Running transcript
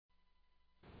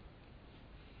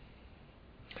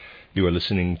You are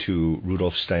listening to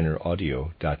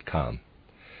RudolfSteinerAudio.com.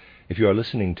 If you are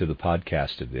listening to the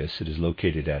podcast of this, it is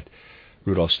located at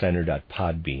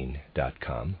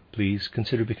RudolfSteiner.podbean.com. Please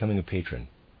consider becoming a patron.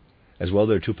 As well,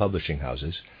 there are two publishing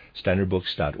houses,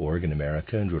 SteinerBooks.org in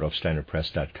America and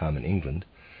RudolfSteinerPress.com in England,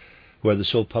 who are the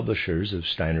sole publishers of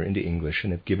Steiner into English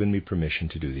and have given me permission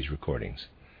to do these recordings.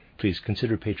 Please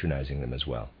consider patronizing them as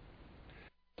well.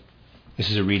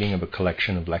 This is a reading of a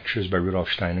collection of lectures by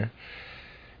Rudolf Steiner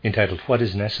entitled What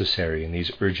is Necessary in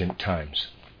These Urgent Times.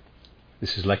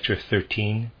 This is Lecture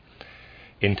 13,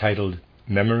 entitled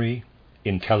Memory,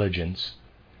 Intelligence,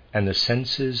 and the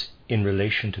Senses in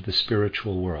Relation to the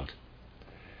Spiritual World,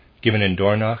 given in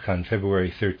Dornach on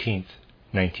February 13th,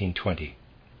 1920.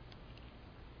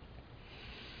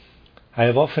 I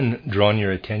have often drawn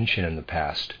your attention in the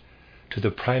past to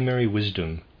the primary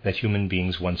wisdom that human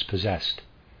beings once possessed,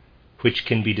 which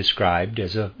can be described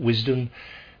as a wisdom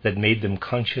that made them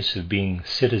conscious of being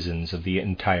citizens of the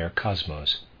entire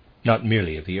cosmos, not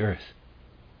merely of the earth.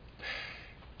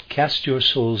 Cast your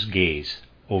soul's gaze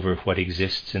over what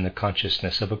exists in the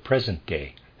consciousness of a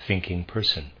present-day thinking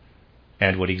person,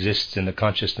 and what exists in the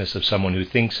consciousness of someone who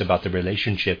thinks about the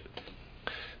relationship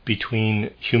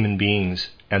between human beings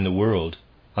and the world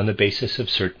on the basis of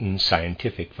certain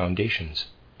scientific foundations.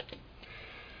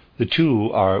 The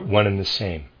two are one and the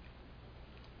same.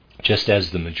 Just as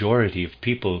the majority of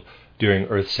people during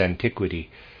Earth's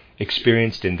antiquity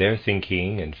experienced in their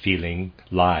thinking and feeling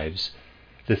lives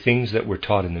the things that were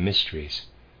taught in the mysteries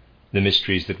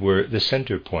that were the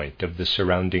center point of the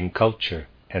surrounding culture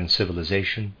and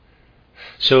civilization,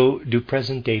 so do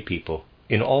present-day people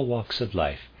in all walks of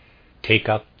life take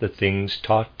up the things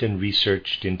taught and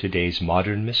researched in today's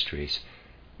modern mysteries,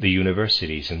 the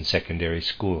universities and secondary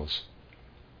schools.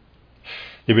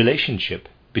 The relationship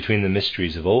between the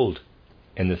mysteries of old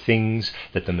and the things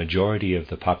that the majority of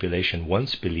the population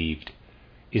once believed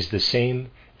is the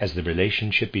same as the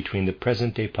relationship between the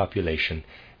present-day population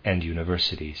and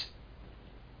universities.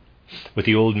 What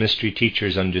the old mystery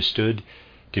teachers understood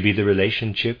to be the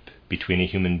relationship between a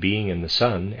human being and the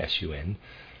sun, S-U-N,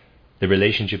 the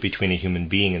relationship between a human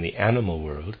being and the animal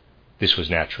world, this was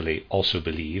naturally also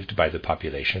believed by the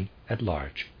population at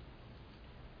large.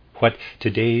 What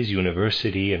today's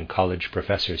university and college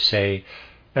professors say,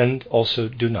 and also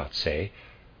do not say,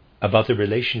 about the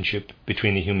relationship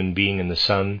between the human being and the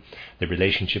sun, the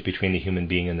relationship between the human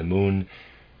being and the moon,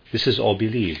 this is all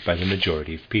believed by the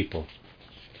majority of people.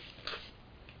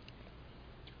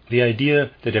 The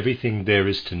idea that everything there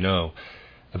is to know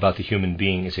about the human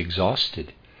being is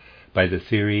exhausted by the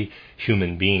theory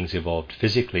human beings evolved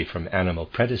physically from animal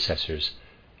predecessors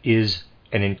is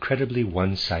an incredibly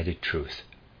one-sided truth.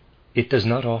 It does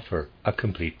not offer a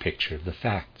complete picture of the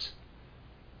facts.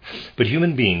 But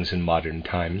human beings in modern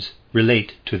times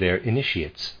relate to their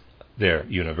initiates, their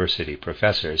university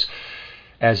professors,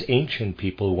 as ancient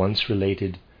people once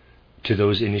related to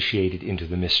those initiated into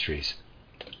the mysteries.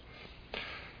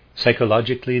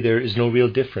 Psychologically, there is no real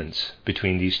difference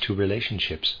between these two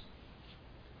relationships,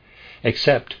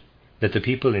 except that the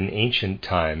people in ancient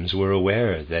times were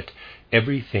aware that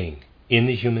everything in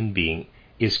the human being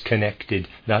is connected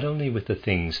not only with the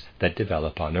things that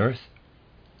develop on earth,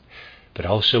 but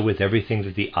also with everything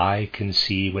that the eye can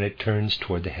see when it turns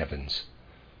toward the heavens.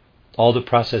 All the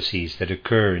processes that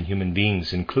occur in human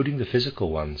beings, including the physical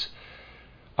ones,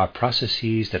 are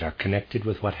processes that are connected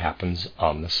with what happens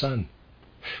on the sun,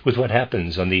 with what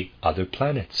happens on the other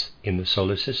planets in the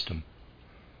solar system.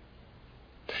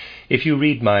 If you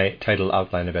read my title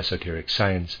Outline of Esoteric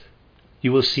Science,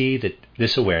 you will see that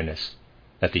this awareness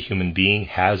that the human being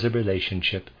has a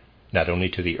relationship not only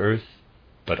to the earth,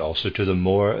 but also to the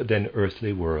more than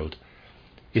earthly world,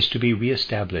 is to be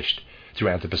re-established through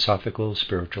anthroposophical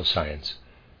spiritual science,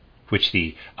 which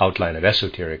the Outline of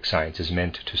Esoteric Science is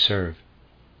meant to serve.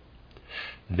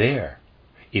 There,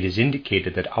 it is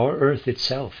indicated that our earth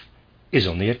itself is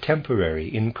only a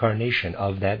temporary incarnation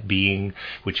of that being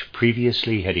which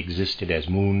previously had existed as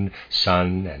moon,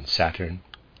 sun, and Saturn.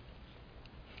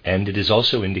 And it is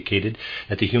also indicated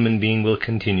that the human being will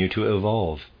continue to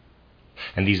evolve,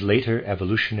 and these later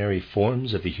evolutionary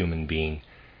forms of the human being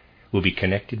will be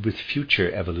connected with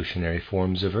future evolutionary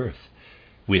forms of Earth,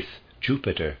 with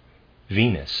Jupiter,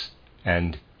 Venus,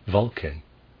 and Vulcan.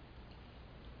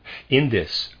 In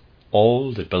this,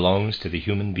 all that belongs to the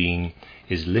human being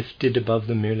is lifted above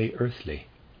the merely earthly.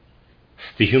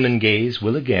 The human gaze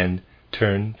will again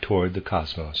turn toward the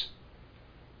cosmos.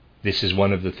 This is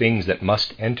one of the things that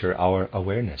must enter our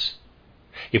awareness,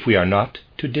 if we are not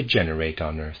to degenerate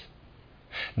on earth.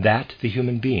 That the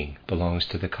human being belongs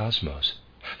to the cosmos,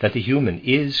 that the human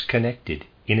is connected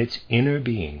in its inner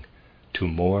being to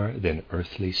more than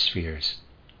earthly spheres.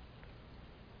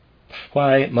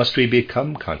 Why must we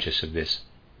become conscious of this?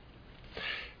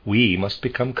 We must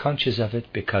become conscious of it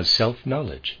because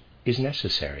self-knowledge is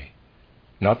necessary.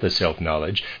 Not the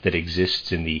self-knowledge that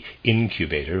exists in the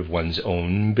incubator of one's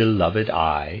own beloved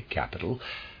I, capital,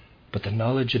 but the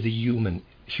knowledge of the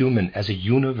human as a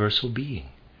universal being.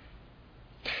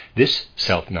 This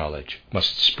self-knowledge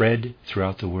must spread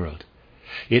throughout the world.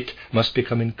 It must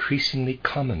become increasingly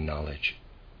common knowledge.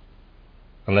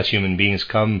 Unless human beings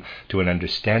come to an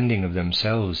understanding of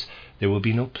themselves, there will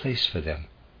be no place for them.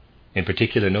 In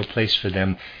particular, no place for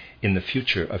them in the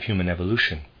future of human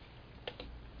evolution.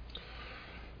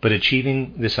 But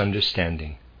achieving this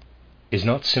understanding is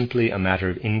not simply a matter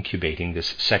of incubating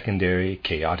this secondary,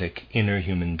 chaotic, inner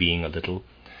human being a little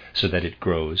so that it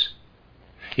grows.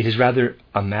 It is rather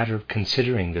a matter of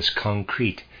considering this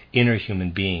concrete, inner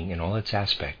human being in all its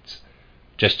aspects,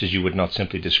 just as you would not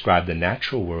simply describe the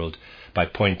natural world by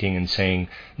pointing and saying,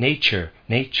 nature,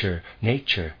 nature,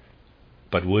 nature,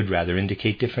 but would rather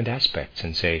indicate different aspects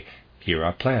and say, here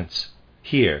are plants,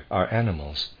 here are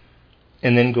animals,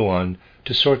 and then go on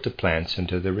to sort the plants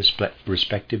into their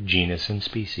respective genus and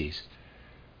species.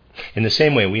 In the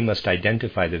same way, we must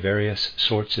identify the various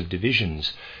sorts of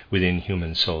divisions within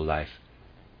human soul life,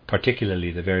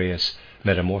 particularly the various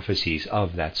metamorphoses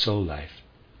of that soul life.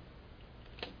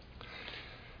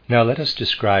 Now let us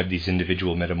describe these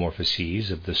individual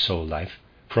metamorphoses of the soul life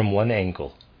from one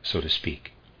angle, so to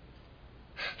speak.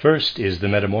 First is the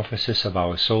metamorphosis of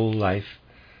our soul life,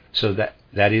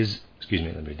 First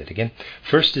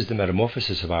is the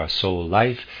metamorphosis of our soul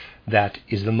life that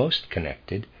is the most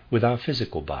connected with our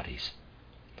physical bodies,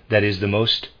 that is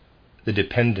the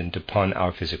dependent upon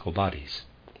our physical bodies.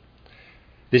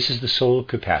 This is the soul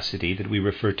capacity that we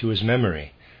refer to as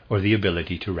memory, or the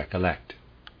ability to recollect.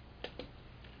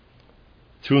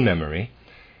 Through memory,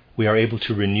 we are able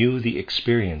to renew the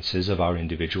experiences of our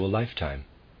individual lifetime.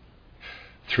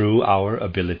 Through our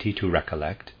ability to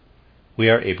recollect, we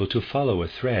are able to follow a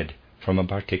thread from a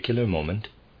particular moment,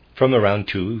 from around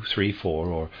 2, 3, 4,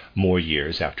 or more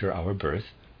years after our birth,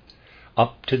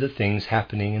 up to the things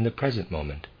happening in the present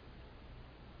moment.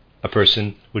 A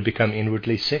person would become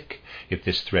inwardly sick if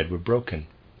this thread were broken.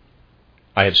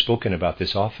 I have spoken about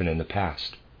this often in the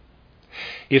past.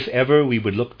 If ever we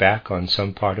would look back on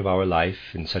some part of our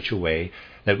life in such a way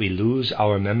that we lose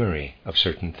our memory of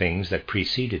certain things that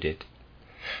preceded it,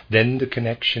 then the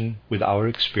connection with our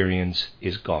experience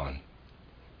is gone,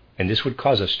 and this would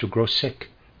cause us to grow sick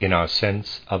in our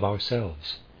sense of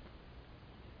ourselves.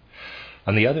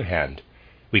 On the other hand,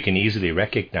 we can easily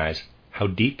recognize how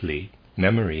deeply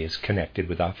memory is connected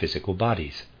with our physical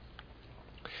bodies.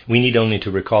 We need only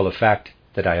to recall a fact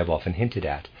that I have often hinted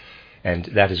at, and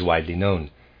that is widely known,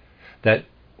 that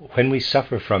when we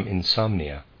suffer from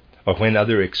insomnia, or when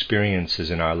other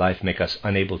experiences in our life make us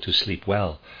unable to sleep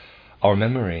well, our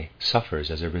memory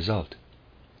suffers as a result.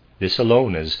 This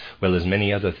alone, as well as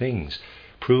many other things,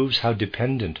 proves how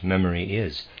dependent memory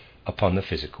is upon the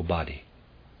physical body.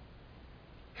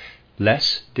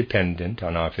 Less dependent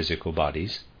on our physical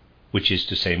bodies, which is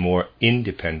to say more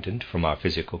independent from our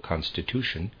physical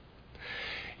constitution,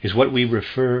 is what we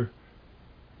refer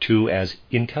to as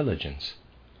intelligence.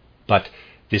 But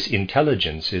this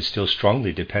intelligence is still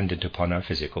strongly dependent upon our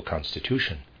physical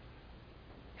constitution.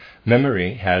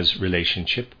 Memory has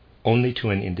relationship only to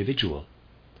an individual.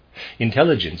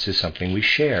 Intelligence is something we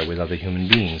share with other human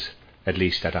beings, at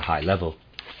least at a high level.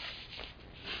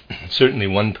 Certainly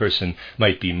one person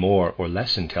might be more or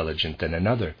less intelligent than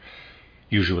another.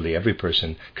 Usually every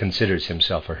person considers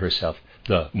himself or herself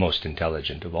the most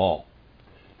intelligent of all.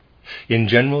 In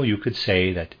general, you could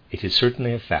say that it is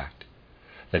certainly a fact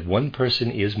that one person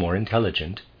is more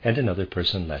intelligent and another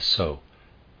person less so.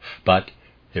 But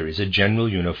there is a general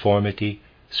uniformity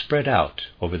spread out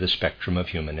over the spectrum of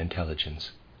human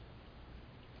intelligence.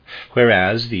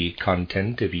 Whereas the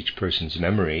content of each person's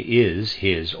memory is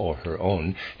his or her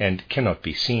own and cannot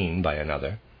be seen by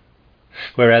another,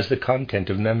 whereas the content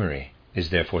of memory is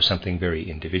therefore something very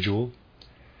individual,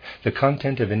 the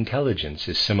content of intelligence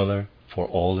is similar for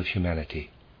all of humanity.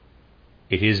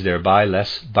 It is thereby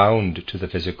less bound to the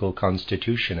physical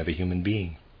constitution of a human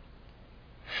being.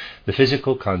 The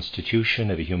physical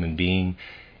constitution of a human being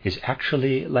is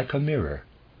actually like a mirror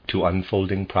to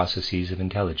unfolding processes of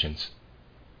intelligence.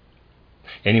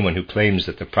 Anyone who claims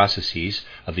that the processes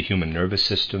of the human nervous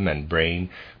system and brain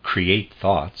create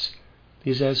thoughts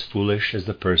is as foolish as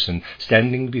the person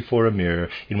standing before a mirror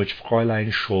in which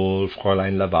Fräulein Scholl,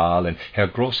 Fräulein Laval, and Herr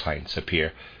Grossheinz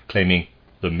appear, claiming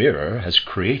the mirror has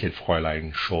created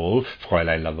Fräulein Scholl,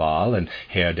 Fräulein Laval, and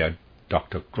Herr der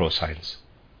Dr. Grossheinz.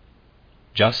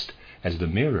 just as the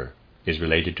mirror is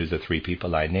related to the three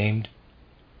people I named,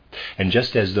 and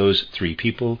just as those three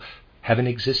people have an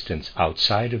existence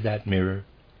outside of that mirror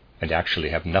and actually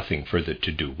have nothing further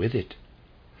to do with it,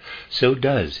 so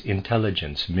does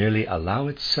intelligence merely allow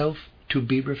itself to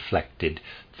be reflected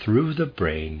through the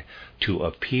brain to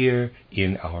appear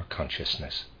in our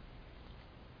consciousness.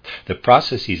 The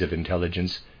processes of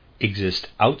intelligence exist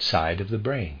outside of the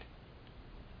brain.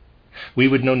 We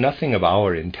would know nothing of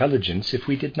our intelligence if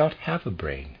we did not have a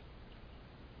brain.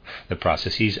 The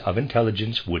processes of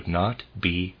intelligence would not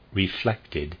be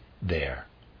reflected there.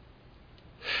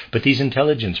 But these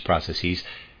intelligence processes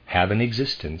have an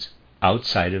existence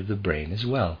outside of the brain as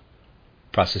well,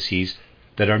 processes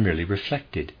that are merely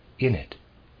reflected in it.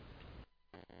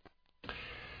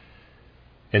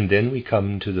 And then we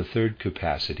come to the third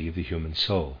capacity of the human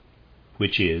soul,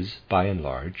 which is, by and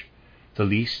large, the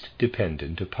least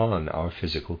dependent upon our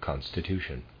physical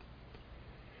constitution.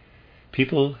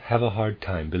 People have a hard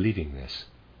time believing this,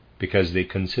 because they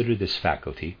consider this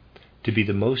faculty to be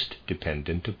the most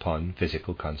dependent upon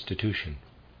physical constitution.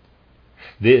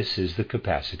 This is the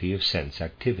capacity of sense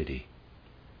activity.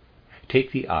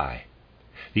 Take the eye.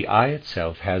 The eye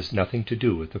itself has nothing to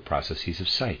do with the processes of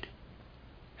sight.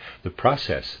 The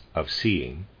process of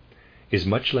seeing is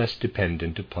much less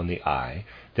dependent upon the eye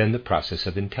than the process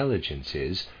of intelligence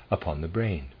is upon the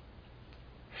brain.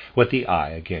 What the eye,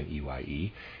 again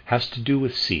EYE, has to do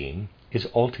with seeing is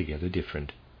altogether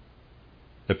different.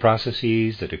 The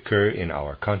processes that occur in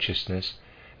our consciousness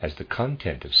as the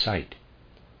content of sight,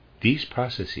 these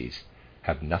processes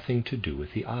have nothing to do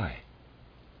with the eye.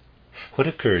 What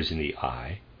occurs in the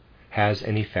eye has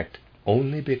an effect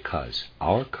only because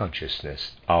our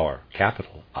consciousness, our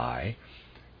capital I,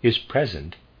 is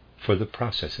present for the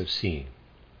process of seeing.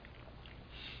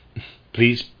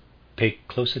 Please pay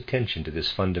close attention to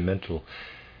this fundamental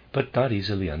but not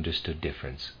easily understood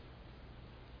difference.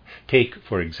 Take,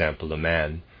 for example, a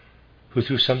man who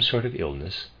through some sort of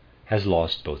illness has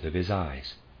lost both of his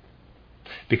eyes.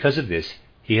 Because of this,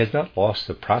 he has not lost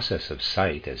the process of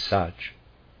sight as such.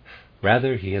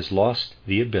 Rather, he has lost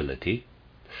the ability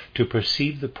to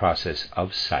perceive the process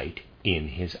of sight in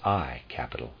his eye,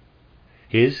 capital.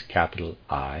 His capital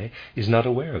I is not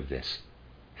aware of this.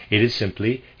 It is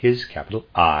simply his capital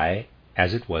I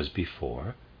as it was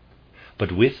before,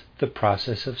 but with the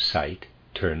process of sight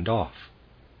turned off.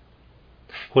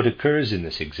 What occurs in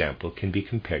this example can be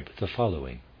compared with the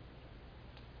following.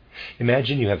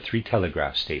 Imagine you have 3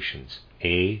 telegraph stations,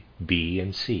 A, B,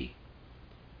 and C.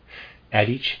 At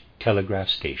each telegraph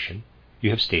station, you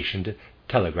have stationed a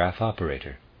telegraph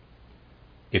operator.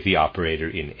 If the operator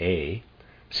in A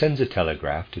sends a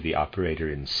telegraph to the operator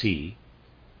in C,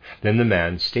 then the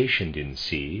man stationed in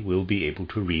C will be able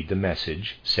to read the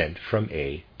message sent from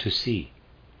A to C.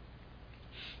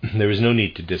 There is no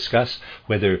need to discuss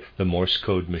whether the Morse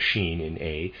code machine in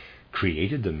A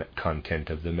created the content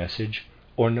of the message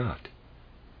or not.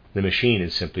 The machine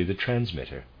is simply the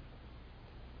transmitter.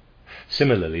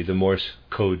 Similarly, the Morse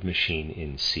code machine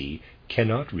in C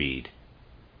cannot read.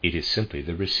 It is simply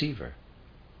the receiver.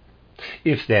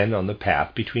 If then, on the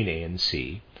path between A and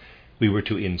C, we were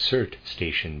to insert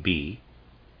station B,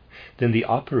 then the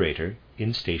operator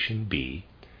in station B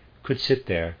could sit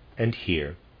there and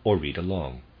hear or read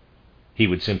along. He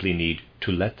would simply need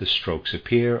to let the strokes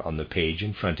appear on the page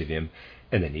in front of him,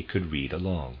 and then he could read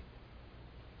along.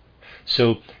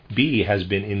 So B has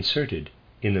been inserted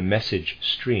in the message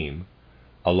stream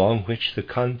along which the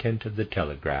content of the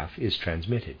telegraph is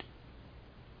transmitted.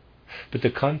 But the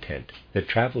content that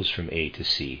travels from A to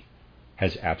C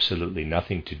has absolutely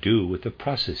nothing to do with the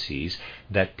processes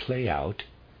that play out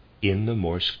in the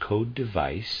Morse code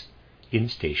device in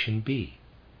station B.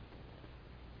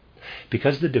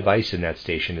 Because the device in that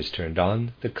station is turned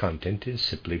on, the content is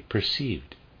simply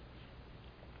perceived.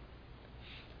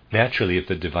 Naturally, if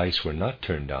the device were not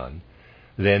turned on,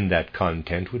 then that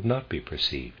content would not be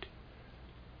perceived.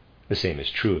 The same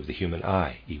is true of the human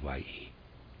eye, EYE.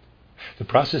 The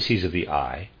processes of the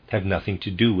eye have nothing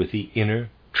to do with the inner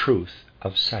truth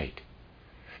of sight.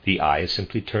 The eye is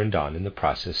simply turned on in the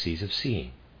processes of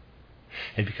seeing.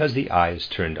 And because the eye is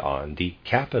turned on, the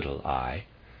capital I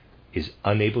is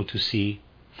unable to see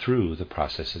through the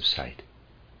process of sight.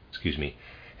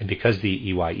 And because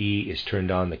the EYE is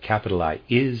turned on, the capital I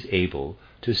is able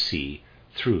to see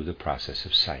through the process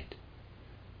of sight.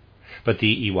 But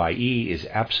the EYE is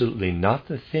absolutely not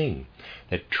the thing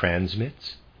that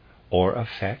transmits or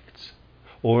affects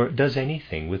or does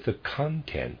anything with the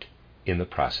content in the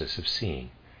process of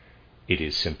seeing. It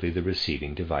is simply the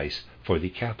receiving device for the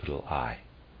capital I.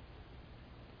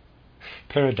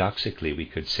 Paradoxically, we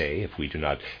could say, if we do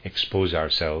not expose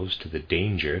ourselves to the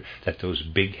danger that those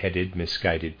big-headed,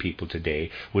 misguided people today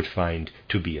would find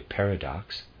to be a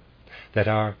paradox, that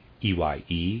our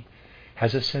EYE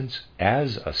as a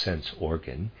sense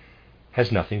organ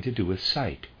has nothing to do with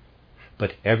sight,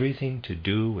 but everything to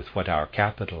do with what our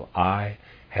capital I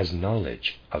has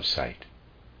knowledge of sight.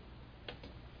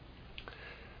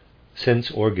 Sense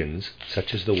organs,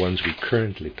 such as the ones we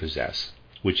currently possess,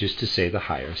 which is to say the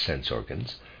higher sense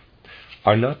organs,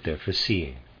 are not there for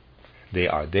seeing. They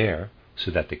are there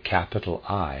so that the capital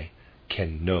I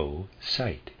can know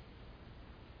sight.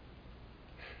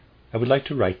 I would like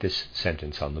to write this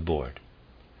sentence on the board.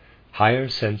 Higher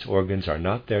sense organs are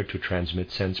not there to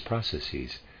transmit sense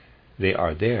processes. They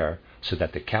are there so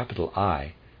that the capital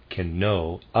I can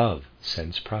know of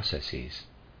sense processes.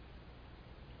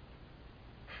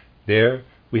 There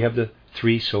we have the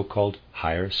three so-called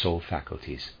higher soul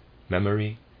faculties: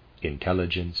 memory,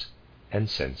 intelligence, and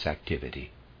sense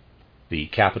activity. The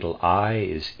capital I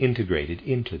is integrated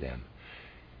into them.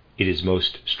 It is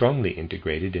most strongly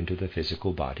integrated into the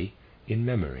physical body in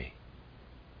memory,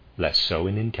 less so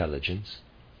in intelligence,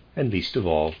 and least of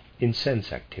all in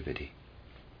sense activity.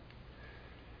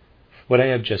 What I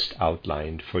have just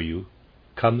outlined for you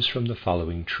comes from the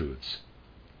following truths.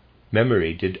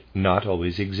 Memory did not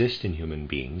always exist in human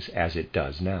beings as it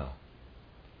does now.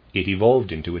 It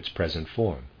evolved into its present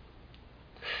form.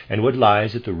 And what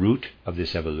lies at the root of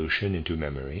this evolution into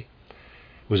memory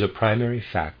was a primary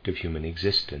fact of human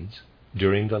existence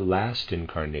during the last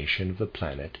incarnation of the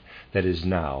planet that is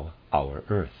now our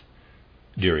Earth,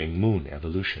 during moon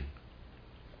evolution.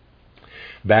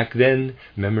 Back then,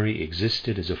 memory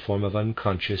existed as a form of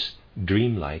unconscious,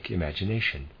 dreamlike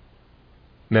imagination.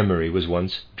 Memory was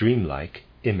once dreamlike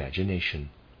imagination.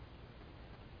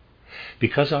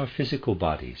 Because our physical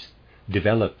bodies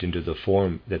developed into the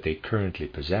form that they currently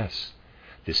possess,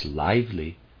 this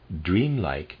lively,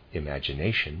 dreamlike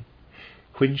imagination,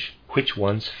 which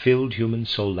once filled human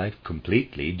soul life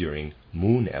completely during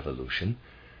moon evolution,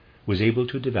 was able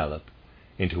to develop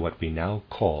into what we now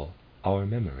call our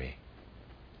memory.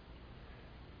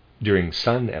 During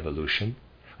sun evolution,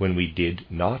 when we did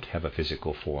not have a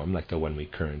physical form like the one we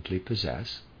currently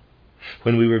possess,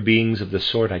 when we were beings of the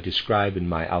sort I describe in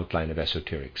my outline of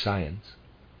esoteric science,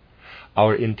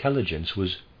 our intelligence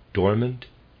was dormant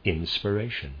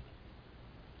inspiration.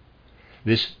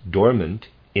 This dormant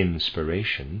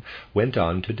inspiration went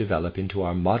on to develop into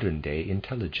our modern-day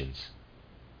intelligence.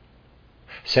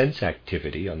 Sense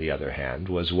activity, on the other hand,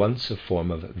 was once a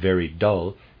form of very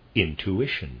dull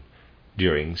intuition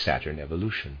during Saturn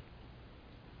evolution.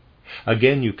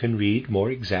 Again, you can read more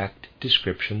exact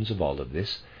descriptions of all of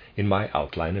this in my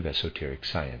outline of esoteric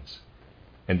science.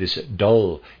 And this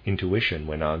dull intuition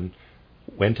went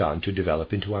on to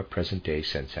develop into our present-day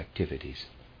sense activities.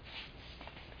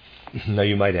 Now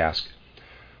you might ask,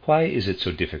 why is it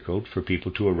so difficult for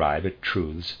people to arrive at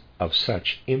truths of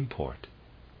such import?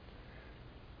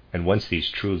 And once these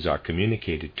truths are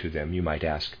communicated to them, you might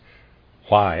ask,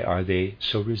 why are they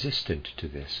so resistant to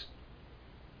this?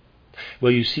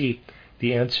 Well, you see,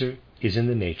 the answer is in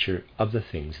the nature of the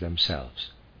things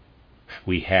themselves.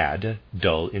 We had a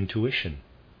dull intuition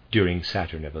during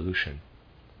Saturn evolution.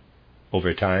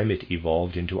 Over time, it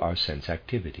evolved into our sense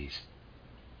activities.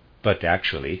 But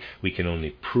actually, we can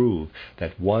only prove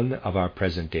that one of our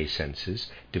present-day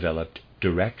senses developed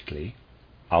directly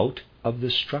out of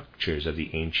the structures of the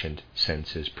ancient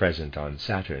senses present on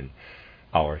Saturn,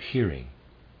 our hearing.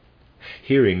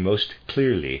 Hearing most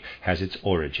clearly has its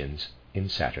origins in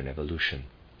Saturn evolution.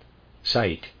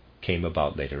 Sight came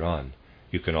about later on.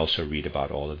 You can also read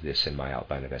about all of this in my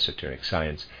outline of esoteric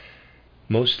science,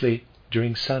 mostly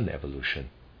during Sun evolution.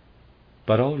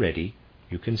 But already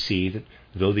you can see that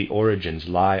though the origins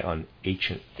lie on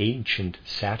ancient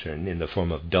Saturn in the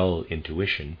form of dull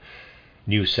intuition,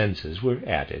 new senses were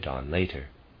added on later.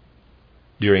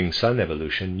 During Sun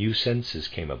evolution, new senses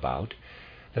came about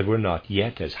that were not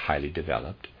yet as highly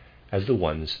developed as the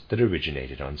ones that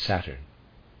originated on Saturn.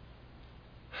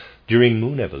 During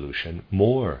Moon evolution,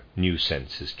 more new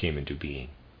senses came into being,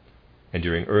 and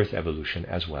during Earth evolution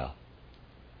as well.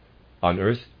 On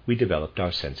Earth, we developed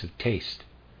our sense of taste,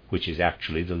 which is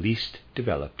actually the least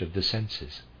developed of the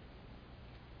senses.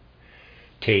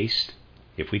 Taste,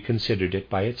 if we considered it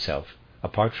by itself,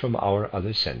 apart from our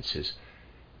other senses,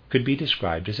 could be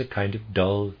described as a kind of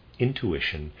dull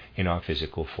intuition in our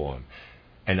physical form,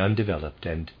 an undeveloped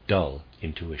and dull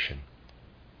intuition.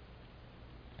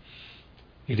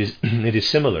 It is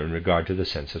similar in regard to the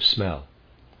sense of smell.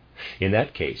 In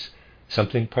that case,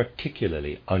 something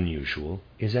particularly unusual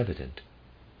is evident.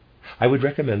 I would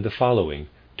recommend the following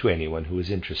to anyone who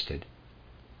is interested.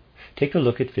 Take a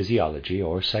look at physiology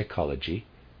or psychology,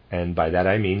 and by that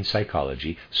I mean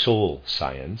psychology, soul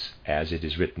science, as it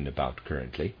is written about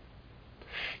currently.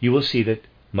 You will see that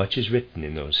much is written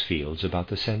in those fields about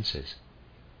the senses.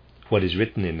 What is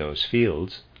written in those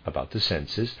fields about the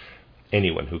senses,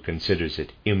 anyone who considers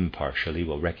it impartially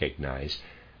will recognize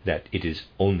that it is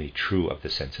only true of the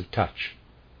sense of touch.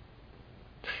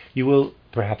 You will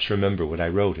perhaps remember what I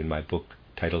wrote in my book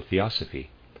titled Theosophy,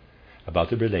 about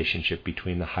the relationship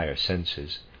between the higher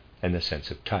senses and the sense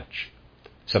of touch,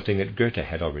 something that Goethe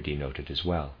had already noted as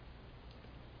well.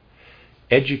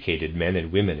 Educated men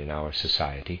and women in our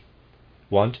society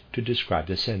want to describe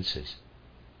the senses,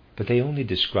 but they only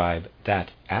describe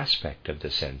that aspect of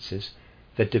the senses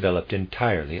that developed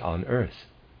entirely on earth,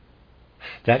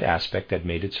 that aspect that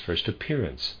made its first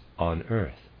appearance on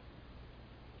earth.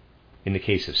 In the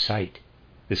case of sight,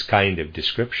 this kind of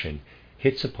description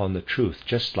hits upon the truth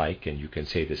just like, and you can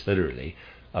say this literally,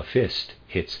 a fist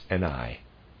hits an eye,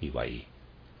 EYE.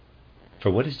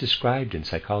 For what is described in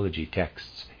psychology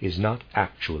texts is not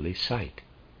actually sight.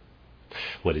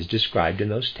 What is described in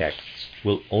those texts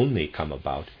will only come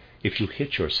about if you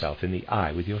hit yourself in the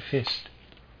eye with your fist.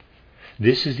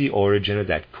 This is the origin of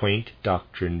that quaint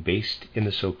doctrine based in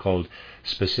the so-called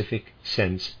specific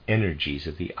sense energies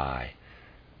of the eye,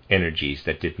 energies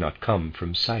that did not come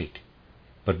from sight,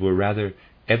 but were rather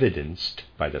evidenced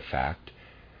by the fact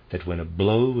that when a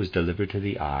blow was delivered to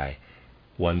the eye,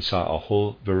 one saw a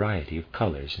whole variety of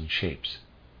colors and shapes.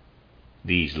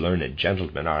 These learned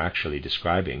gentlemen are actually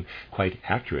describing, quite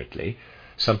accurately,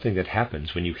 something that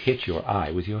happens when you hit your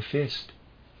eye with your fist.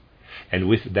 And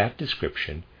with that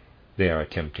description, they are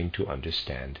attempting to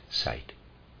understand sight.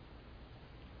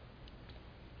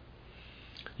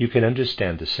 You can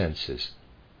understand the senses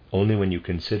only when you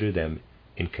consider them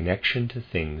in connection to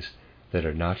things that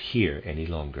are not here any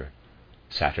longer.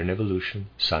 Saturn evolution,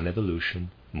 Sun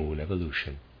evolution, Moon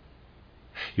evolution.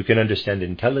 You can understand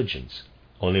intelligence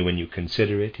only when you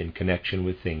consider it in connection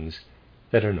with things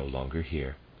that are no longer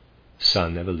here.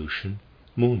 Sun evolution,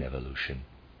 Moon evolution.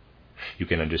 You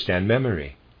can understand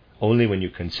memory only when you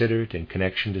consider it in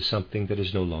connection to something that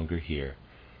is no longer here.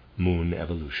 Moon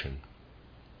evolution.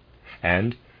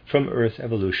 And from Earth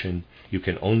evolution, you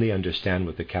can only understand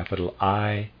what the capital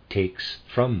I takes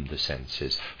from the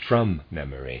senses, from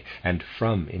memory, and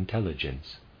from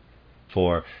intelligence.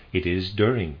 For it is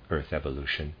during Earth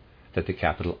evolution that the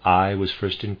capital I was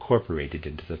first incorporated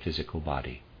into the physical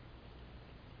body.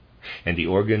 And the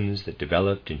organs that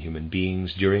developed in human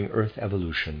beings during Earth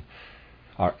evolution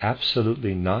are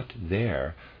absolutely not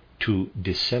there to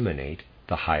disseminate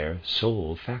the higher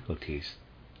soul faculties,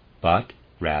 but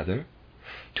rather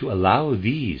to allow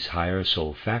these higher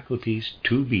soul faculties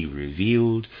to be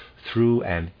revealed through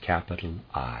an capital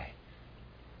I.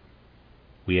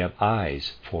 We have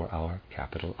eyes for our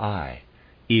capital I,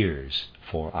 ears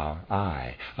for our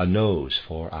eye, a nose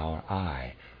for our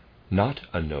eye, not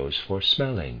a nose for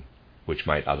smelling, which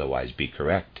might otherwise be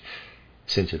correct,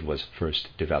 since it was first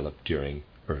developed during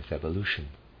Earth evolution.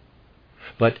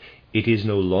 But it is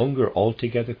no longer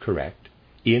altogether correct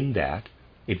in that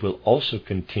it will also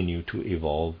continue to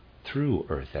evolve through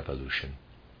Earth evolution.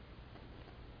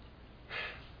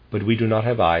 But we do not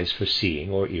have eyes for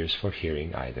seeing or ears for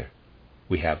hearing either.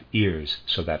 We have ears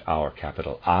so that our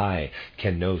capital I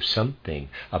can know something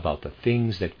about the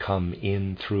things that come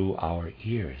in through our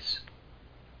ears.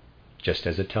 Just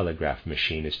as a telegraph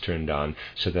machine is turned on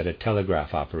so that a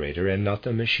telegraph operator, and not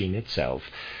the machine itself,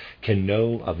 can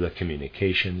know of the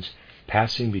communications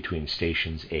passing between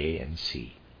stations A and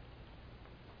C.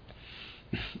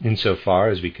 Insofar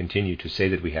as we continue to say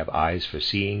that we have eyes for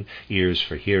seeing, ears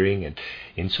for hearing, and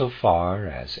insofar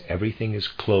as everything is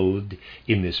clothed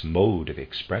in this mode of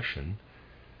expression,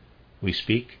 we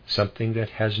speak something that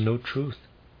has no truth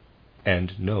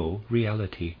and no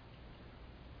reality.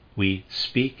 We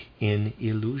speak in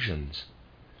illusions.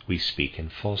 We speak in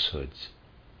falsehoods.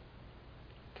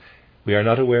 We are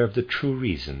not aware of the true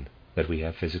reason that we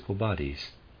have physical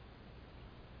bodies.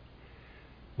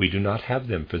 We do not have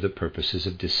them for the purposes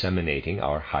of disseminating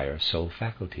our higher soul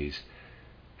faculties.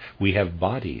 We have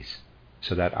bodies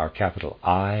so that our capital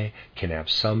I can have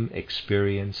some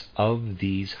experience of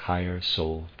these higher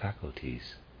soul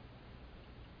faculties.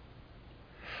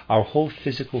 Our whole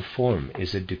physical form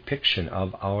is a depiction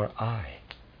of our I,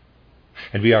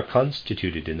 and we are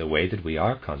constituted in the way that we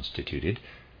are constituted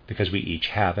because we each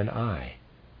have an I.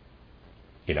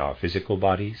 In our physical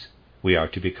bodies, we are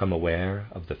to become aware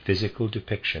of the physical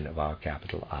depiction of our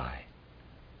capital I.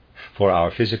 For our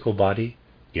physical body,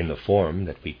 in the form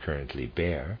that we currently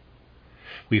bear,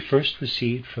 we first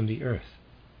received from the earth.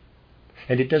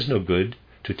 And it does no good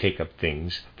to take up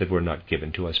things that were not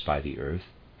given to us by the earth,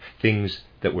 things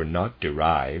that were not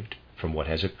derived from what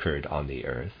has occurred on the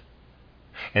earth,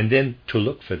 and then to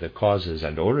look for the causes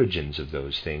and origins of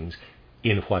those things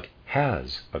in what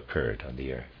has occurred on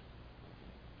the earth.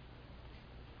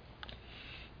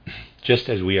 Just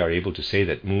as we are able to say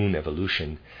that moon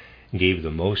evolution gave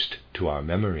the most to our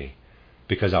memory,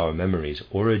 because our memory's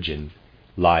origin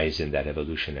lies in that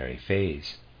evolutionary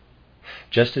phase,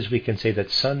 just as we can say that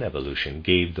sun evolution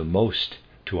gave the most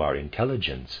to our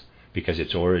intelligence, because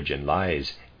its origin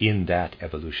lies in that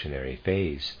evolutionary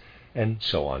phase, and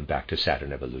so on back to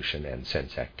Saturn evolution and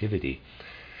sense activity,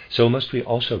 so must we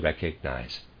also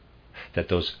recognize that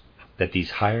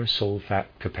these higher soul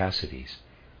capacities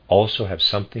also have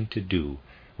something to do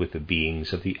with the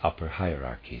beings of the upper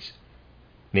hierarchies,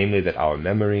 namely that our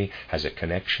memory has a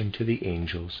connection to the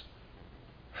angels,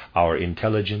 our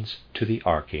intelligence to the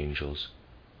archangels,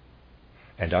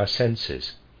 and our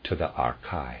senses to the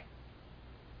archai.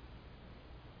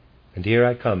 And here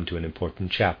I come to an important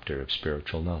chapter of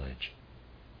spiritual knowledge.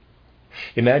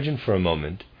 Imagine for a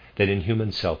moment that in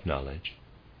human self-knowledge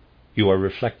you are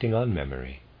reflecting on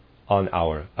memory, on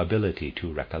our ability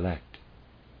to recollect.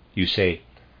 You say,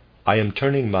 I am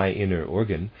turning my inner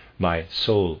organ, my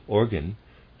soul organ,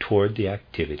 toward the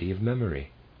activity of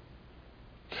memory.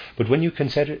 But when you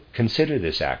consider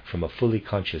this act from a fully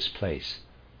conscious place,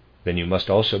 then you must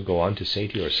also go on to say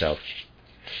to yourself,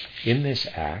 in this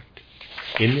act,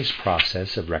 in this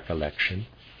process of recollection,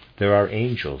 there are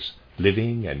angels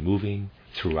living and moving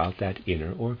throughout that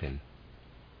inner organ.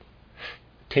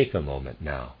 Take a moment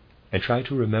now and try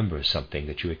to remember something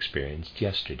that you experienced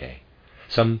yesterday,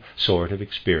 some sort of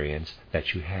experience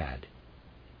that you had.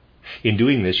 In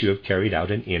doing this, you have carried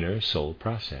out an inner soul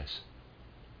process.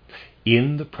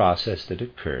 In the process that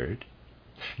occurred,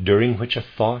 during which a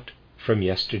thought from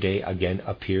yesterday again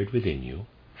appeared within you,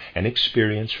 an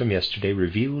experience from yesterday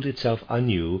revealed itself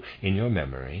anew in your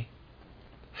memory,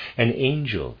 an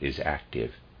angel is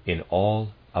active in all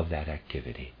of that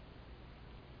activity.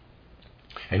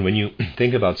 And when you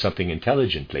think about something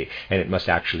intelligently, and it must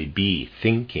actually be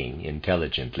thinking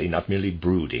intelligently, not merely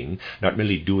brooding, not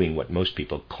merely doing what most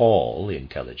people call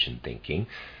intelligent thinking,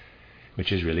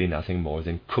 which is really nothing more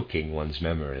than cooking one's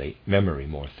memory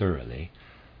more thoroughly,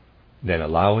 than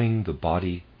allowing the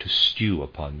body to stew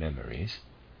upon memories,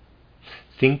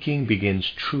 thinking begins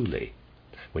truly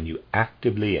when you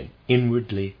actively and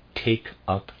inwardly take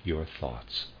up your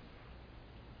thoughts.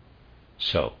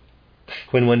 So,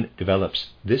 when one develops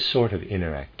this sort of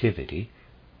inner activity,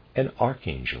 an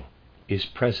archangel is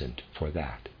present for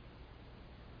that.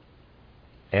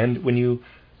 And when you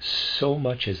so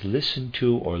much as listen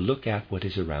to or look at what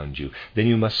is around you, then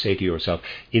you must say to yourself,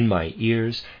 in my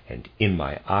ears and in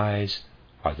my eyes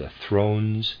are the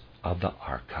thrones of the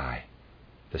archai,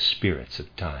 the spirits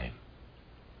of time.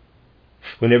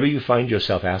 Whenever you find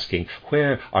yourself asking,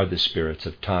 where are the spirits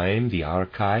of time, the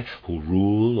archai, who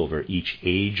rule over each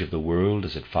age of the world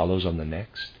as it follows on the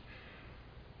next,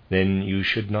 then you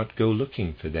should not go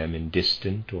looking for them in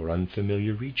distant or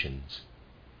unfamiliar regions.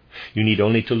 You need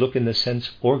only to look in the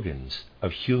sense organs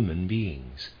of human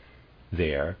beings.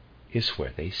 There is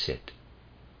where they sit.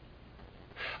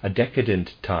 A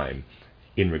decadent time,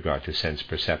 in regard to sense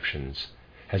perceptions,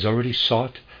 has already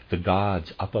sought the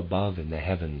gods up above in the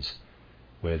heavens,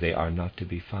 where they are not to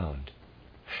be found,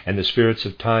 and the spirits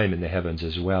of time in the heavens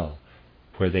as well,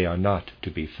 where they are not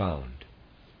to be found.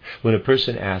 When a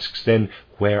person asks, then,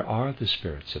 where are the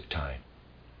spirits of time?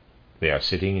 They are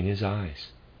sitting in his eyes,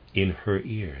 in her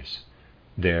ears.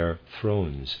 Their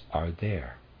thrones are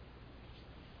there.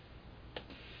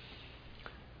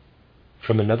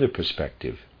 From another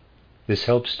perspective, this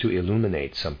helps to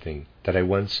illuminate something that I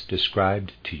once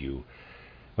described to you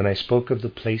when I spoke of the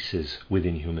places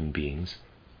within human beings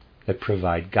that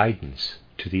provide guidance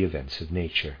to the events of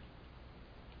nature.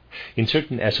 In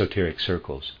certain esoteric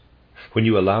circles, when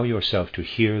you allow yourself to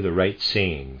hear the right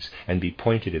sayings and be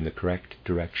pointed in the correct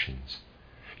directions,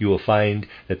 you will find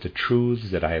that the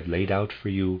truths that I have laid out for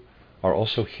you are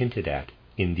also hinted at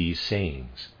in these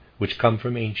sayings, which come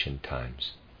from ancient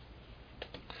times.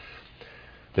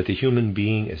 That the human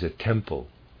being is a temple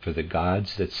for the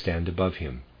gods that stand above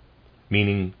him,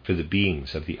 meaning for the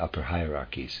beings of the upper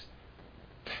hierarchies.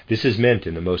 This is meant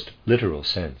in the most literal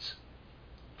sense.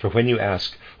 For when you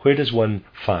ask, where does one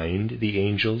find the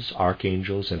angels,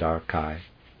 archangels, and archai?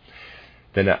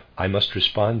 Then I must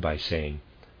respond by saying,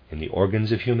 in the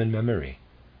organs of human memory,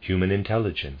 human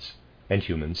intelligence, and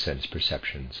human sense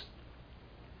perceptions.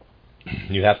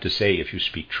 You have to say, if you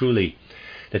speak truly,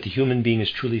 that the human being is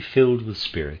truly filled with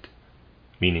spirit,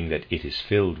 meaning that it is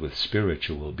filled with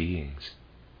spiritual beings,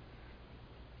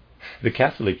 The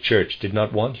Catholic Church did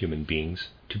not want human beings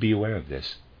to be aware of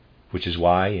this, which is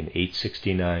why in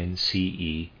 869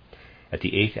 CE, at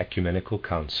the Eighth Ecumenical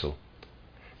Council,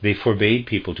 they forbade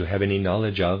people to have any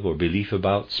knowledge of or belief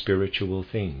about spiritual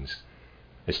things,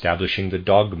 establishing the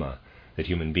dogma that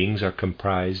human beings are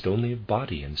comprised only of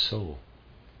body and soul.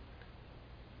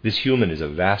 This human is a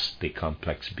vastly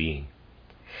complex being,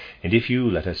 and if you,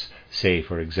 let us say,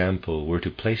 for example, were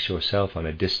to place yourself on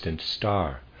a distant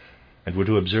star and were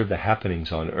to observe the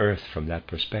happenings on earth from that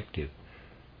perspective,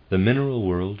 the mineral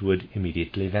world would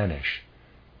immediately vanish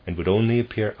and would only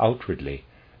appear outwardly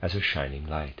as a shining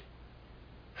light.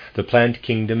 The plant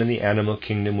kingdom and the animal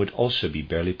kingdom would also be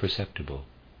barely perceptible.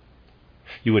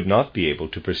 You would not be able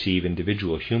to perceive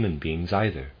individual human beings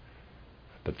either,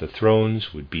 but the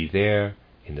thrones would be there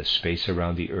in the space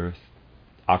around the earth,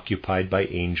 occupied by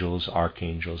angels,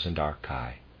 archangels, and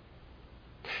archai.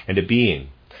 And a being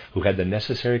who had the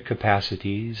necessary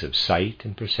capacities of sight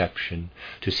and perception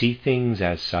to see things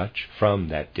as such from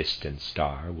that distant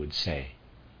star would say,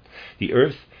 "The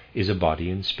earth is a body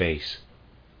in space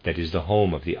that is the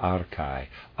home of the archai,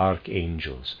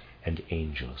 archangels, and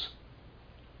angels."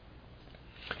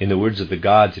 In the words of the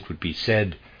gods, it would be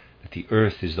said that the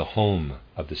earth is the home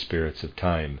of the spirits of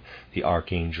time, the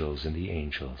archangels and the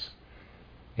angels.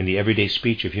 In the everyday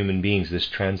speech of human beings, this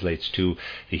translates to,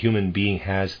 the human being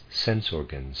has sense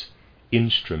organs,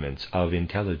 instruments of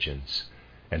intelligence,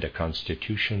 and a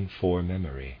constitution for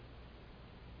memory.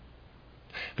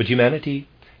 But humanity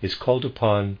is called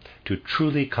upon to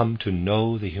truly come to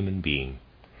know the human being,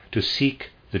 to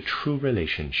seek the true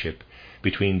relationship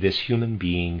between this human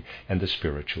being and the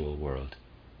spiritual world.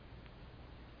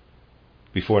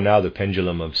 Before now, the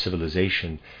pendulum of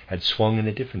civilization had swung in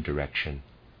a different direction.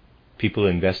 People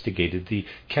investigated the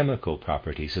chemical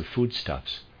properties of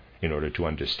foodstuffs in order to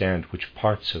understand which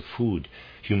parts of food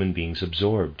human beings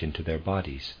absorbed into their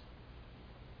bodies.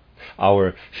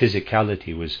 Our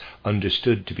physicality was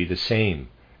understood to be the same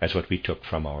as what we took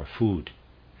from our food,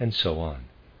 and so on.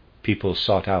 People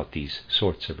sought out these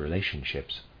sorts of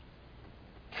relationships.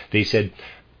 They said,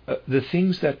 the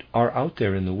things that are out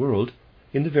there in the world,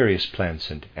 in the various plants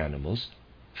and animals,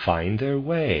 find their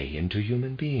way into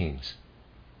human beings.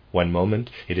 One moment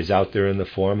it is out there in the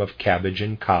form of cabbage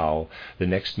and cow, the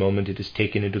next moment it is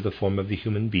taken into the form of the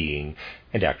human being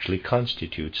and actually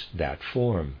constitutes that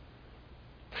form.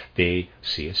 They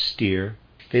see a steer,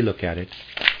 they look at it,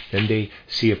 then they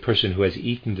see a person who has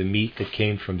eaten the meat that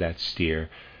came from that steer,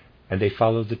 and they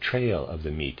follow the trail of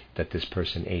the meat that this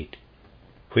person ate,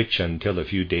 which until a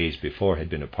few days before had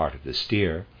been a part of the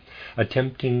steer,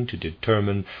 attempting to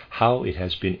determine how it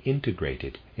has been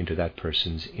integrated into that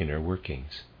person's inner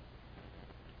workings.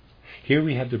 Here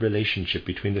we have the relationship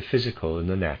between the physical and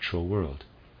the natural world.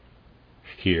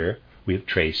 Here we have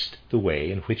traced the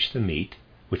way in which the meat,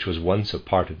 which was once a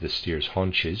part of the steer's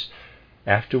haunches,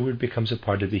 afterward becomes a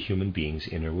part of the human being's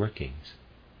inner workings.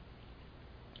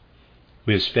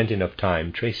 We have spent enough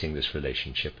time tracing this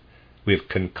relationship. We have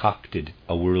concocted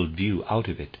a worldview out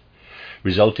of it,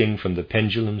 resulting from the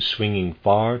pendulum swinging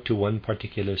far to one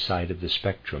particular side of the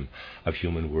spectrum of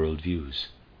human worldviews.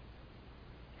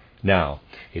 Now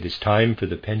it is time for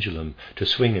the pendulum to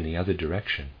swing in the other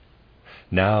direction.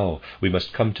 Now we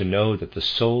must come to know that the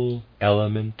soul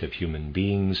element of human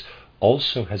beings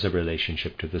also has a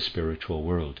relationship to the spiritual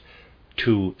world,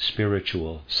 to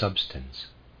spiritual substance.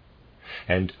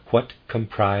 And what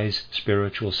comprise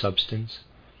spiritual substance?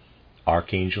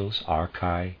 Archangels,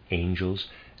 archai, angels,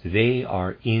 they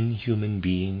are in human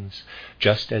beings,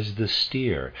 just as the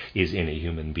steer is in a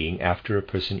human being after a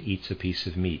person eats a piece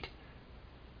of meat.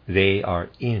 They are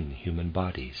in human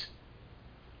bodies.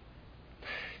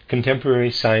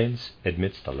 Contemporary science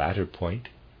admits the latter point,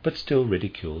 but still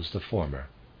ridicules the former.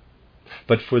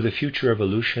 But for the future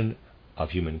evolution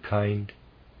of humankind,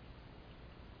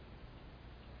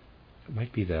 it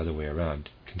might be the other way around.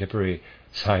 Contemporary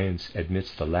science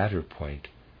admits the latter point,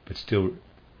 but still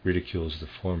ridicules the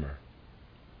former.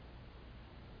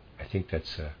 I think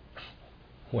that's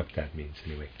what that means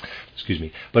anyway. Excuse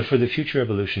me. But for the future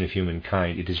evolution of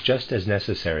humankind, it is just as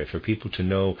necessary for people to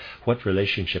know what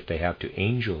relationship they have to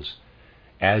angels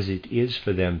as it is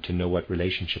for them to know what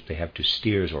relationship they have to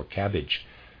steers or cabbage.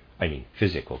 I mean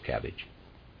physical cabbage.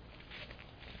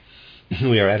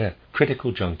 We are at a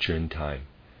critical juncture in time.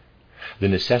 The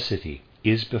necessity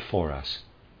is before us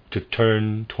to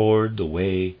turn toward the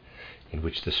way in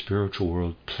which the spiritual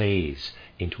world plays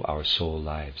into our soul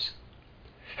lives.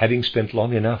 Having spent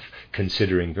long enough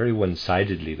considering very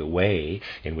one-sidedly the way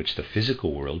in which the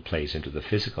physical world plays into the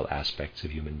physical aspects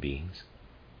of human beings,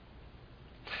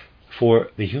 for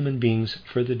the human being's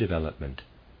further development,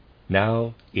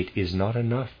 Now it is not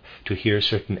enough to hear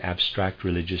certain abstract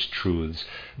religious truths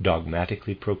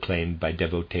dogmatically proclaimed by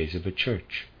devotees of a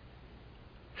church.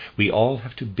 We all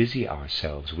have to busy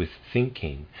ourselves with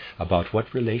thinking about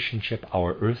what relationship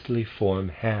our earthly form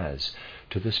has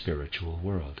to the spiritual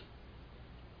world.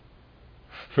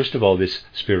 First of all, this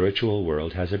spiritual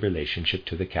world has a relationship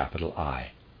to the capital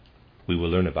I. We will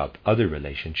learn about other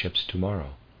relationships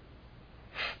tomorrow.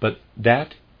 But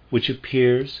that which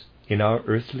appears in our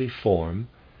earthly form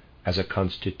as a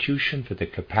constitution for the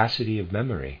capacity of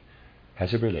memory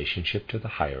has a relationship to the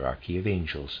hierarchy of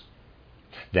angels.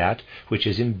 That which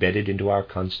is embedded into our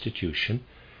constitution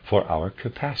for our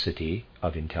capacity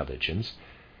of intelligence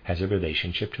has a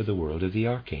relationship to the world of the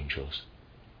archangels.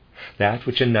 That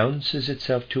which announces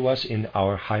itself to us in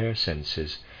our higher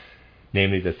senses,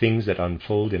 namely the things that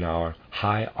unfold in our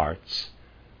high arts,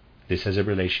 this has a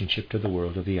relationship to the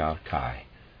world of the archai,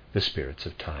 the spirits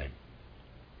of time.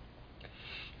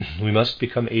 We must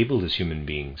become able as human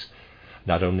beings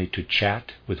not only to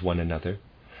chat with one another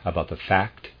about the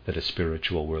fact that a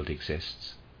spiritual world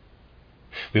exists.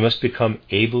 We must become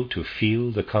able to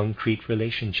feel the concrete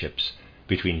relationships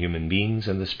between human beings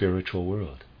and the spiritual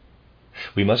world.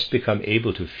 We must become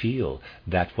able to feel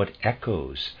that what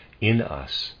echoes in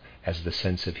us as the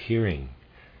sense of hearing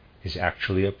is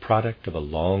actually a product of a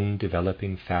long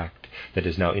developing fact that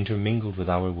is now intermingled with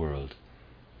our world,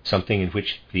 something in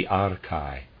which the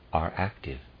archai are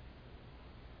active.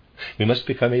 We must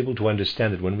become able to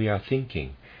understand that when we are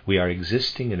thinking, we are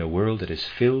existing in a world that is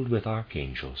filled with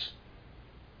archangels.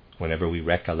 Whenever we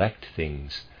recollect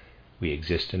things, we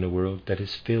exist in a world that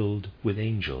is filled with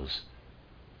angels.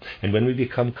 And when we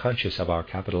become conscious of our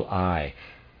capital I,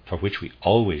 for which we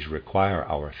always require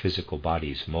our physical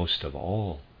bodies most of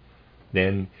all,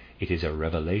 then it is a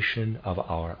revelation of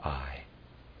our I.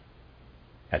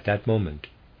 At that moment,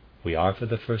 we are for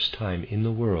the first time in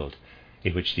the world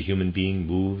in which the human being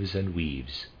moves and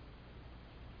weaves.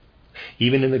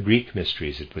 Even in the Greek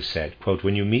mysteries it was said, quote,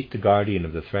 "When you meet the guardian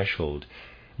of the threshold,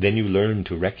 then you learn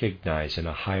to recognize in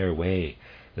a higher way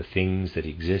the things that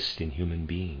exist in human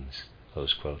beings."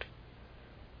 Close quote.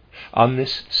 On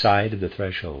this side of the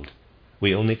threshold,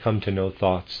 we only come to know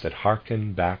thoughts that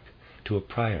hearken back to a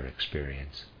prior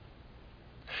experience.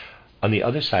 On the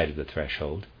other side of the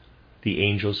threshold, the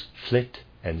angels flit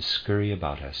and scurry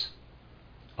about us.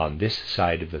 On this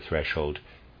side of the threshold,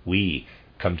 we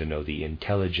come to know the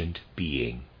intelligent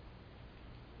being.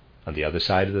 On the other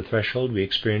side of the threshold, we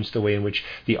experience the way in which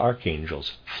the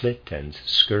archangels flit and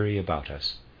scurry about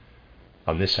us.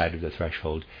 On this side of the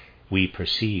threshold, we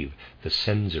perceive the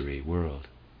sensory world.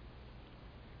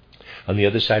 On the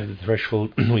other side of the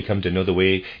threshold, we come to know the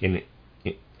way in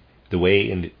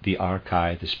the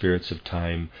archai, the spirits of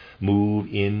time, move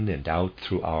in and out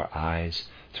through our eyes,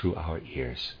 through our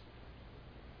ears.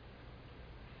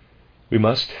 We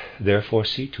must therefore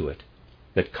see to it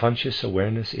that conscious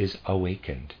awareness is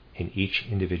awakened in each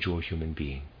individual human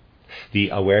being. The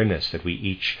awareness that we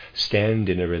each stand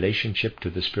in a relationship to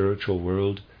the spiritual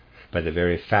world by the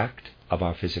very fact of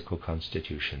our physical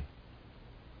constitution.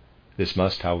 This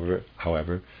must,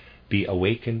 however, be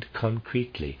awakened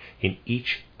concretely in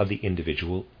each of the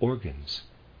individual organs.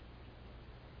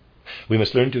 We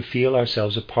must learn to feel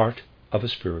ourselves a part of a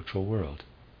spiritual world,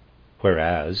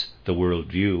 whereas the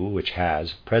worldview, which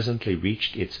has presently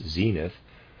reached its zenith,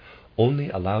 only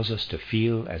allows us to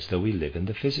feel as though we live in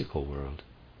the physical world.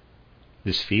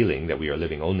 This feeling that we are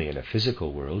living only in a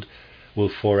physical world will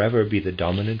forever be the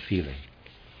dominant feeling,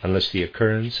 unless the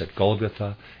occurrence at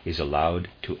Golgotha is allowed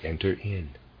to enter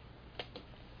in.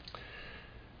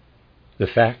 The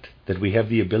fact that we have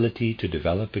the ability to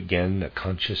develop again a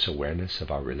conscious awareness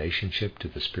of our relationship to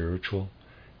the spiritual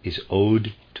is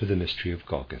owed to the mystery of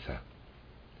Golgotha.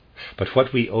 But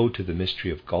what we owe to the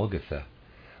mystery of Golgotha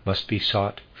must be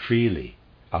sought freely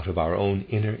out of our own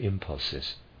inner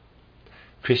impulses.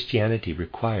 Christianity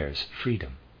requires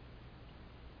freedom.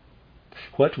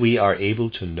 What we are able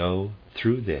to know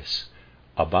through this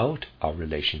about our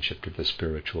relationship to the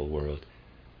spiritual world,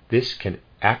 this can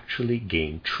actually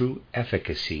gain true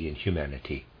efficacy in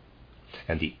humanity.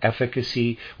 And the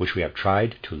efficacy which we have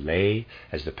tried to lay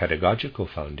as the pedagogical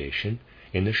foundation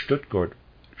in the Stuttgart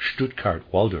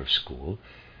Waldorf School,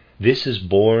 this is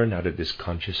born out of this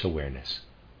conscious awareness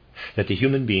that the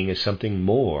human being is something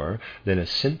more than a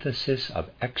synthesis of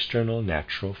external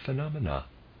natural phenomena.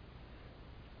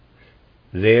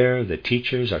 There, the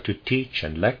teachers are to teach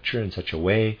and lecture in such a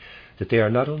way that they are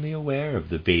not only aware of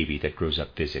the baby that grows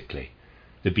up physically,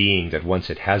 the being that once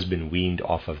it has been weaned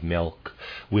off of milk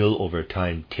will over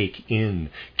time take in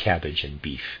cabbage and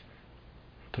beef,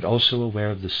 but also aware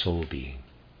of the soul being,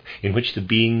 in which the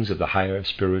beings of the higher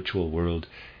spiritual world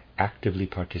actively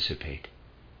participate.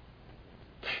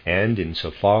 And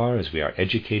insofar as we are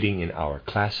educating in our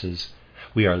classes,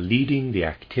 we are leading the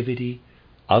activity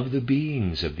of the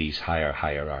beings of these higher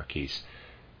hierarchies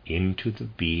into the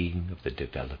being of the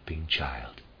developing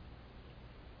child.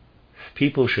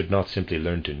 People should not simply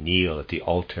learn to kneel at the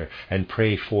altar and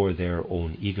pray for their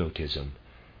own egotism.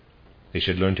 They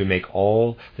should learn to make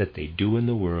all that they do in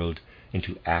the world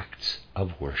into acts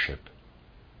of worship.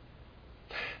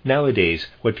 Nowadays,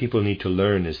 what people need to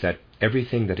learn is that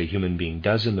everything that a human being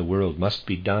does in the world must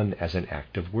be done as an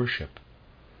act of worship,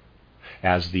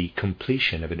 as the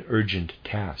completion of an urgent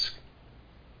task.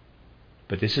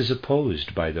 But this is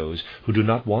opposed by those who do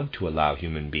not want to allow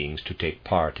human beings to take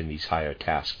part in these higher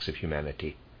tasks of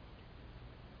humanity.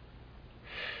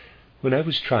 When I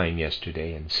was trying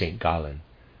yesterday in St. Gallen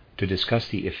to discuss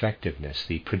the effectiveness,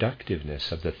 the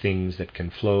productiveness of the things that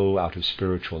can flow out of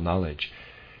spiritual knowledge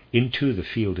into the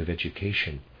field of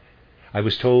education, I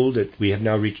was told that we have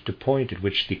now reached a point at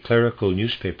which the clerical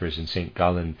newspapers in St.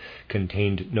 Gallen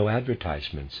contained no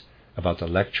advertisements about the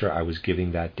lecture I was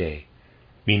giving that day,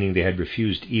 meaning they had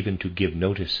refused even to give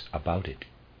notice about it.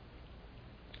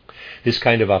 This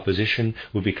kind of opposition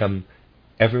will become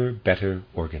ever better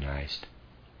organized.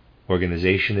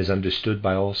 Organization is understood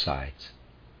by all sides.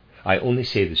 I only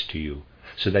say this to you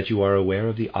so that you are aware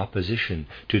of the opposition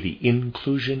to the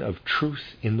inclusion of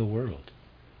truth in the world,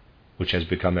 which has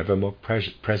become ever more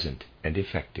present and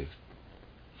effective.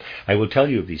 I will tell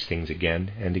you of these things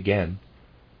again and again.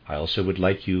 I also would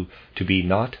like you to be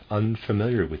not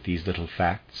unfamiliar with these little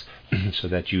facts so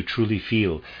that you truly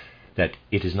feel that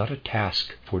it is not a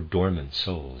task for dormant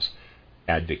souls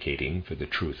advocating for the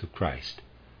truth of Christ.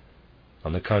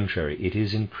 On the contrary, it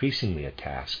is increasingly a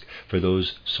task for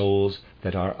those souls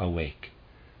that are awake.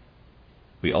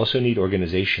 We also need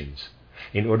organizations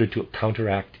in order to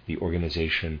counteract the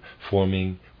organization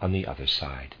forming on the other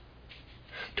side.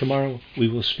 Tomorrow we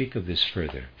will speak of this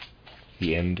further.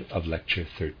 The end of Lecture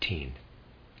 13.